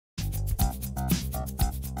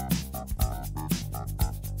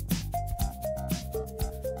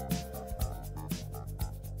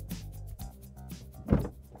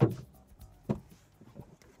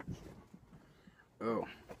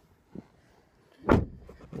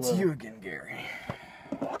It's you again, Gary.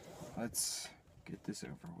 Let's get this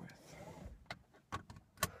over with.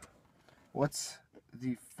 What's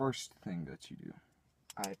the first thing that you do?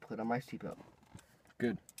 I put on my seatbelt.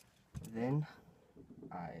 Good. Then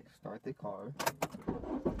I start the car.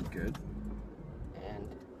 Good. And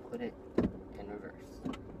put it in reverse.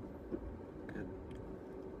 Good.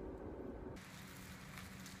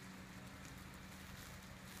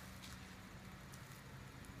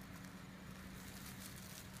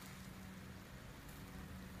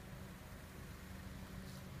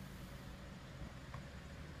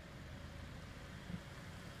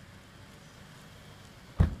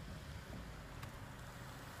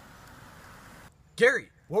 Gary,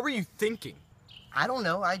 what were you thinking? I don't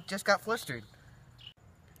know, I just got flustered.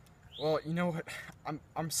 Well, you know what?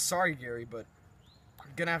 I'm sorry, Gary, but I'm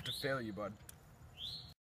gonna have to fail you, bud.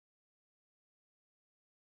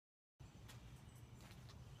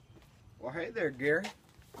 Well, hey there, Gary.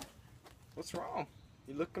 What's wrong?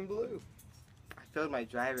 You looking blue. I failed my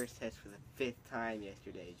driver's test for the 5th time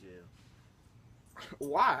yesterday, Drew.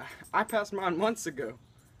 Why? I passed mine months ago.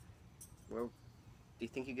 Well, do you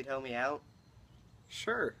think you could help me out?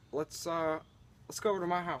 Sure. Let's go over to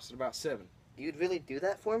my house at about 7. You'd really do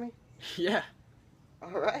that for me? Yeah.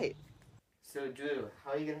 Alright. So, Drew,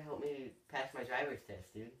 how are you gonna help me pass my driver's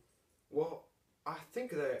test, dude? Well, I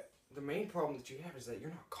think that the main problem that you have is that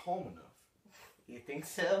you're not calm enough. You think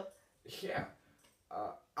so? Yeah.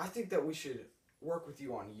 I think that we should work with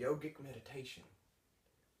you on yogic meditation.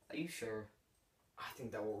 Are you sure? I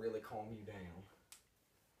think that will really calm you down.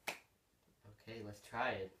 Okay, let's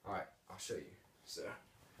try it. Alright, I'll show you. So,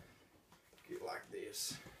 get like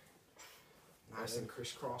this. Nice and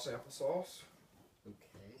crisscross applesauce.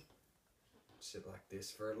 Okay. Sit like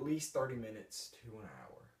this for at least 30 minutes to an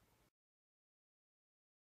hour.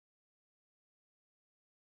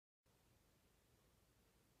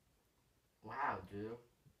 Wow, Drew.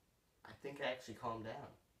 I think I actually calmed down.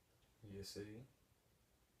 You see?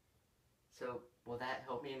 So, will that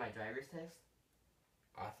help me in my driver's test?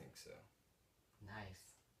 I think so. Nice.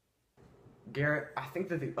 Garrett, I think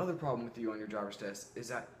that the other problem with you on your driver's test is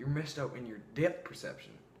that you're messed up in your depth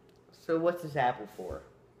perception. So what's this apple for?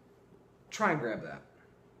 Try and grab that.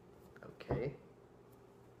 Okay.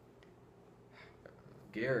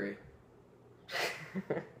 Gary.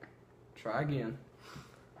 Try again.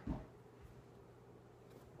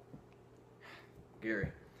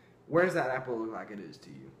 Gary, where does that apple look like it is to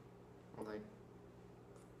you? Like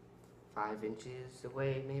 5 inches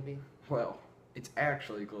away, maybe? Well, it's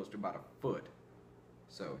actually close to about a foot.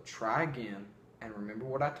 So try again, and remember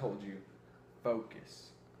what I told you.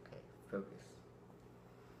 Focus. Okay, focus.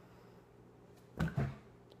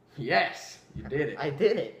 Yes, you did it. I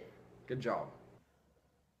did it. Good job.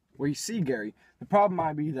 Well, you see, Gary, the problem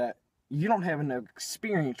might be that you don't have enough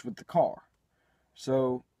experience with the car.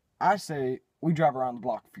 So I say we drive around the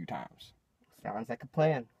block a few times. Sounds like a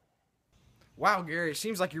plan. Wow, Gary, it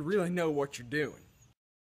seems like you really know what you're doing.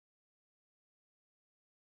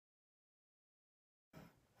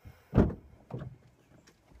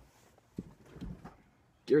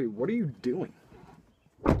 Gary, what are you doing?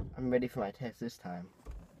 I'm ready for my test this time.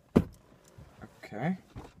 Okay.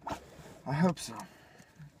 I hope so.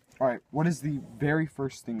 Alright, what is the very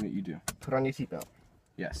first thing that you do? Put on your seatbelt.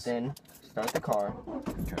 Yes. Then start the car.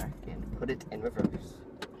 Okay. And put it in reverse.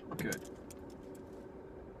 Good.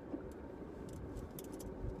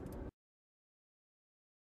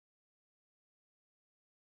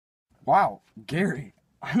 Wow, Gary,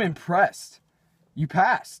 I'm impressed. You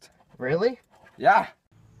passed. Really? Yeah.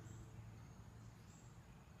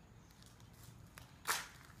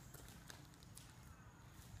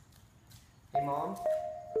 Hey, Mom?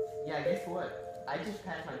 Yeah, guess what? I just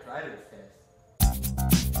passed my driver's test.